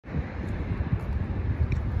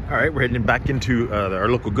All right, we're heading back into our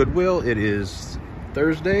local Goodwill. It is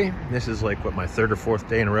Thursday. This is like, what, my third or fourth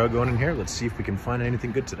day in a row going in here. Let's see if we can find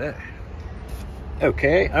anything good today.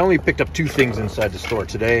 Okay, I only picked up two things inside the store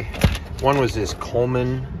today. One was this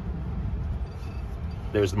Coleman.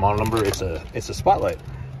 There's the model number. It's a spotlight.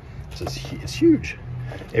 It's huge.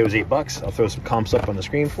 It was $8. I'll throw some comps up on the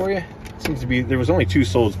screen for you. Seems to be, there was only two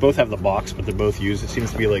sold. Both have the box, but they're both used. It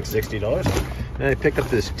seems to be like $60. And I picked up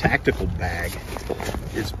this tactical bag.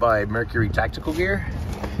 It's by Mercury Tactical Gear.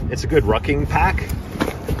 It's a good rucking pack.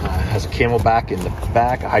 Has a camelback in the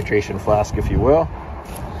back, a hydration flask, if you will.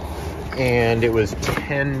 And it was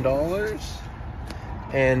 $10.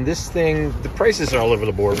 And this thing, the prices are all over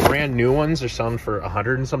the board. Brand new ones are selling for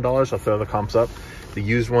 $100 and some. I'll throw the comps up. The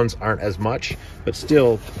used ones aren't as much, but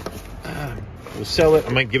still, we'll sell it. I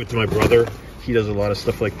might give it to my brother. He does a lot of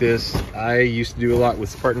stuff like this. I used to do a lot with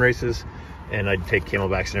Spartan races, and I'd take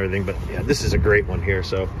camelbacks and everything, but yeah, this is a great one here.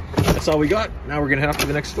 So that's all we got. Now we're gonna head off to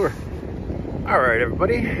the next store. All right,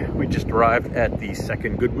 everybody, we just arrived at the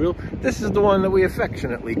second Goodwill. This is the one that we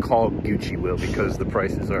affectionately call Gucci Will because the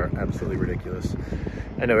prices are absolutely ridiculous.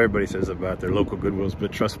 I know everybody says about their local Goodwills,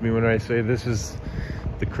 but trust me when I say this is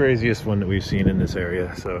the craziest one that we've seen in this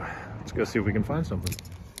area. So let's go see if we can find something.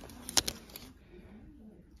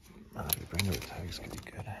 The brand new tags could be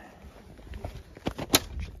good.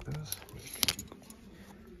 Check those.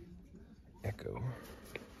 Echo.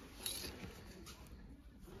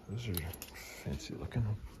 Those are fancy looking.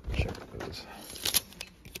 Check those.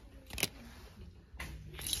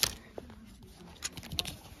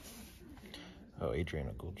 Oh,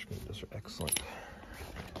 Adriana Goldschmidt. Those are excellent.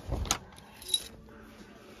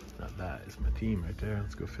 Now that is my team right there.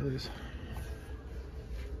 Let's go Phillies.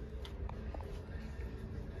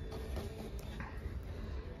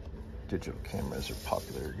 Digital cameras are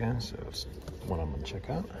popular again, so it's one I'm gonna check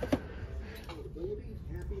out.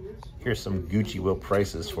 Here's some Gucci Will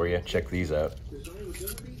prices for you. Check these out.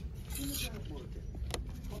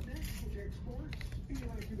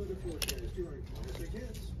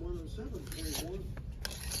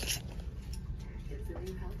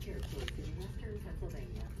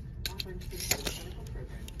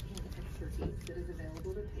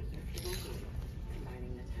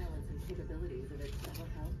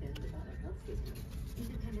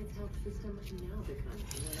 Independence Health System now becomes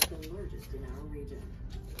one of the largest in our region.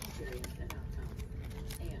 Experience and outcomes,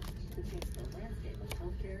 and to change the landscape of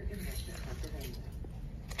healthcare in Western Pennsylvania.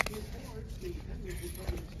 In sports, the Penguins will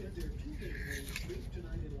probably extend their two-game winning streak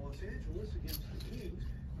tonight in Los Angeles against the Kings.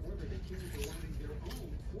 However, the Kings are running their own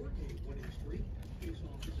four-game winning streak.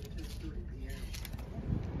 Face-off is at 10:30 p.m.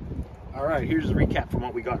 All right, here's a recap from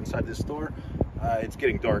what we got inside this store. It's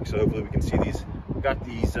getting dark, so hopefully we can see these. We've got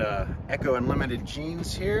these Echo Unlimited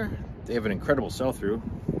jeans here. They have an incredible sell-through.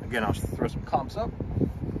 Again, I'll throw some comps up.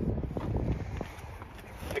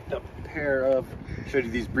 Picked up a pair of, showed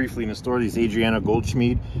you these briefly in the store, these Adriana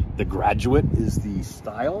Goldschmidt. The Graduate is the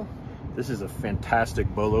style. This is a fantastic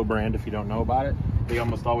Bolo brand if you don't know about it. They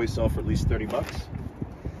almost always sell for at least 30 bucks.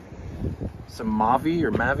 Some Mavi,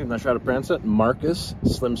 I'm not sure how to pronounce it. Marcus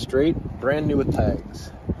Slim Straight, brand new with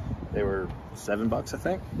tags. They were $7, I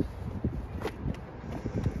think.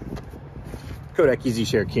 Kodak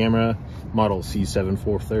EasyShare camera, model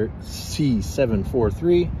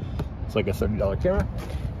C743. It's like a $30 camera.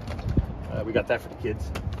 We got that for the kids.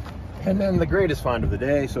 And then the greatest find of the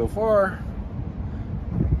day so far,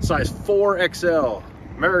 size 4XL.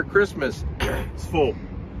 Merry Christmas. It's full.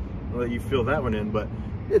 I'll let you fill that one in, but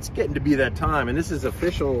it's getting to be that time. And this is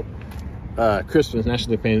official Christmas,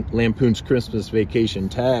 National Lampoon's Christmas Vacation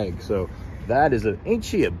tag. So that is ain't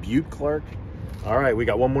she a beaut, Clark? All right, we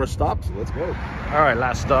got one more stop, so let's go. All right,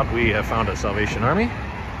 last stop, we have found a Salvation Army.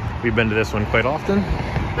 We've been to this one quite often.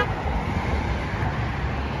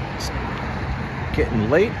 It's getting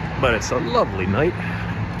late, but it's a lovely night.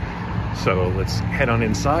 So let's head on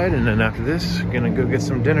inside, and then after this, we're gonna go get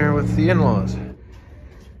some dinner with the in-laws.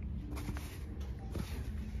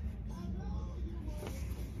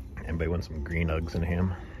 Anybody want some green Uggs and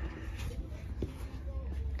ham?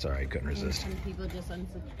 Sorry, I couldn't resist. Some people just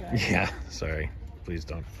unsubscribe. Yeah, sorry. Please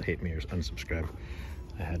don't hate me or unsubscribe.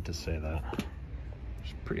 I had to say that.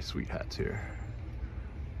 There's pretty sweet hats here.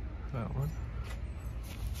 That one.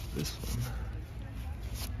 This one.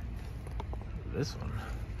 This one.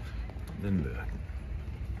 And then the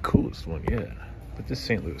coolest one yet. But this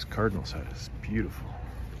St. Louis Cardinals hat is beautiful.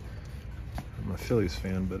 I'm a Phillies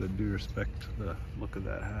fan, but I do respect the look of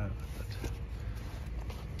that hat. But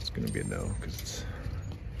it's gonna be a no because it's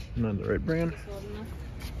not the right brand.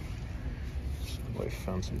 My wife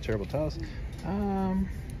found some terrible towels.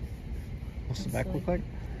 What's the back look like?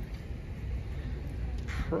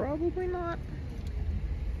 Probably not.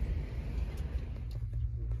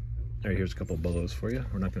 All right, here's a couple of bolos for you.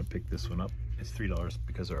 We're not going to pick this one up. It's $3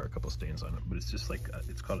 because there are a couple stains on it, but it's just like,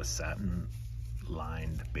 it's called a satin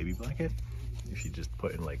lined baby blanket. If you just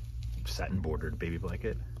put in like satin bordered baby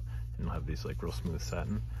blanket and you'll have these like real smooth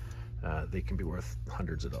satin, they can be worth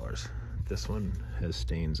hundreds of dollars. This one has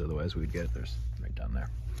stains, otherwise we'd get it. There's right down there.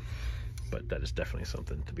 But that is definitely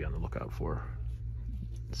something to be on the lookout for.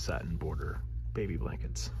 Satin border baby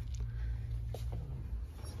blankets.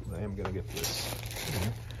 I am gonna get this,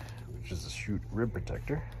 which is a Shoot rib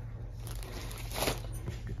protector.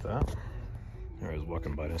 Get that. I was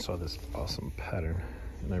walking by and I saw this awesome pattern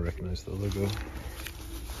and I recognized the logo.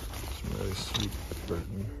 Some really sweet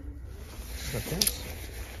Burton sweatpants.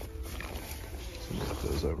 So move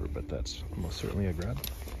those over, but that's almost certainly a grab.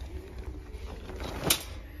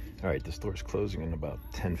 All right, the store's closing in about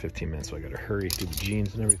 10-15 minutes, so I gotta hurry through the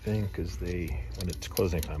jeans and everything because when it's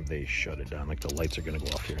closing time, they shut it down. Like the lights are gonna go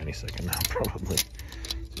off here any second now, probably. So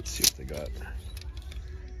let's see what they got.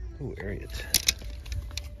 Ooh, Ariat.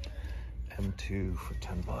 M2 for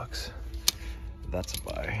 10 bucks. That's a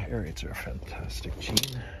buy. Ariats are a fantastic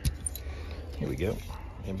jean. Here we go.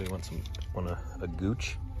 Anybody want a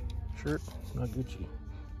Gooch shirt? Not Gucci,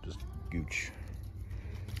 just Gooch.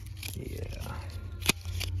 Yeah.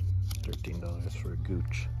 $13 for a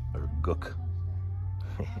Gooch, or Gook.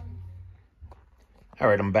 All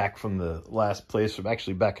right, I'm back from the last place. I'm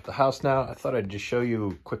actually back at the house now. I thought I'd just show you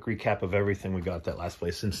a quick recap of everything we got at that last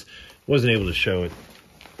place, since I wasn't able to show it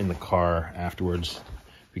in the car afterwards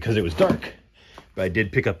because it was dark. But I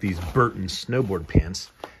did pick up these Burton snowboard pants.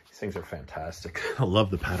 These things are fantastic. I love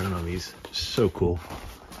the pattern on these. So cool.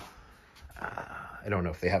 I don't know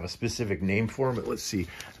if they have a specific name for them, but let's see.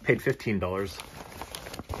 I paid $15.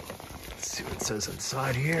 Let's see what it says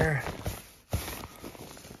inside here.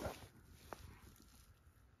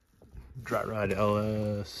 Dry Ride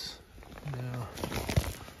LS. Yeah.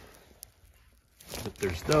 But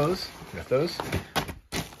there's those. Got those.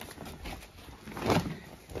 I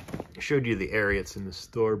showed you the Ariats in the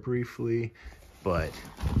store briefly, but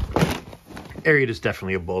Ariat is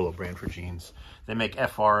definitely a bolo brand for jeans. They make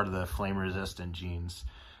FR, the flame resistant jeans.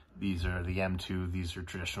 These are the M2. These are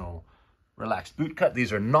traditional relaxed boot cut.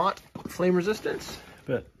 These are not flame resistant,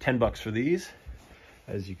 but 10 bucks for these.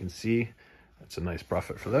 As you can see, that's a nice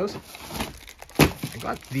profit for those. I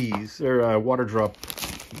got these. They're water drop.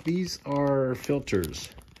 These are filters.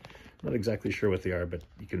 Not exactly sure what they are, but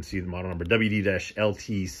you can see the model number,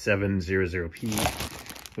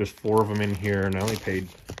 WD-LT700P. There's 4 of them in here, and I only paid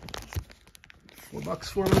 $4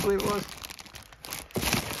 for them, I believe it was.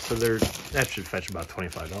 So that should fetch about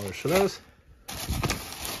 $25 for those.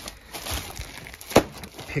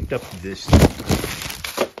 Picked up this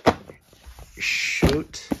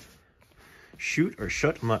Shoot or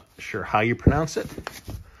Shut, I'm not sure how you pronounce it.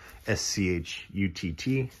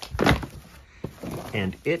 SCHUTT.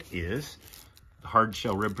 And it is the hard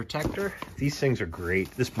shell rib protector. These things are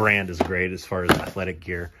great. This brand is great as far as athletic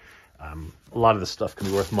gear. A lot of this stuff can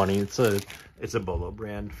be worth money. It's a bolo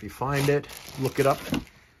brand. If you find it, look it up.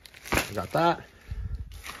 I got that.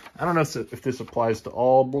 I don't know if this applies to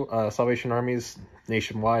all Salvation Armies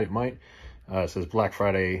nationwide. It might. It says Black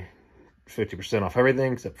Friday, 50% off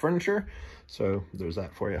everything except furniture. So there's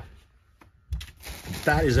that for you.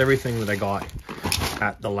 That is everything that I got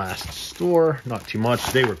at the last store. Not too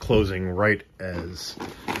much. They were closing right as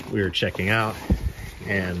we were checking out.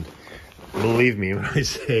 And believe me when I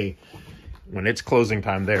say, when it's closing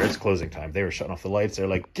time there, it's closing time. They were shutting off the lights. They're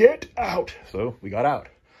like, get out. So we got out.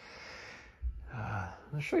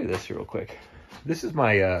 I'll show you this here real quick. This is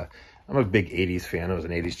my, I'm a big 80s fan. I was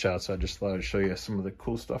an 80s child, so I just thought I'd show you some of the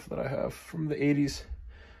cool stuff that I have from the 80s.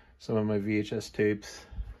 Some of my VHS tapes,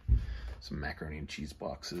 some macaroni and cheese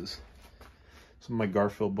boxes, some of my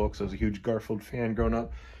Garfield books. I was a huge Garfield fan growing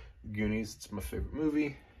up. Goonies, it's my favorite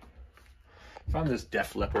movie. Found this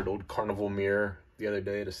Def Leppard old carnival mirror the other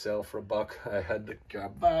day to sell for $1. I had to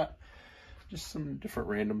grab that. Just some different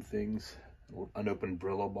random things. Old unopened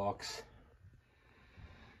Brillo box.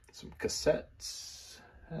 Some cassettes.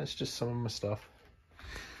 That's just some of my stuff. A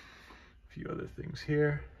few other things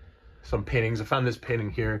here. Some paintings. I found this painting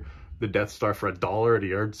here, the Death Star, for $1 at a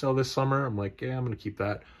yard sale this summer. I'm like, yeah, I'm gonna keep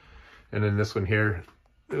that. And then this one here,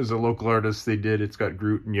 there's a local artist they did. It's got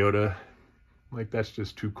Groot and Yoda. Like, that's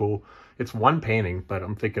just too cool. It's one painting, but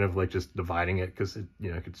I'm thinking of like just dividing it because it, you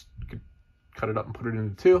know, you could cut it up and put it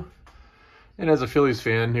into 2. And as a Phillies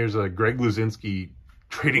fan, here's a Greg Luzinski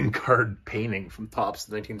trading card painting from Topps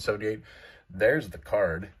 1978. There's the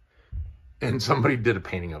card. And somebody did a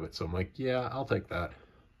painting of it. So I'm like, yeah, I'll take that.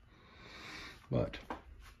 But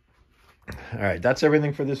All right, that's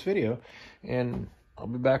everything for this video, and I'll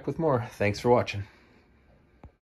be back with more. Thanks for watching.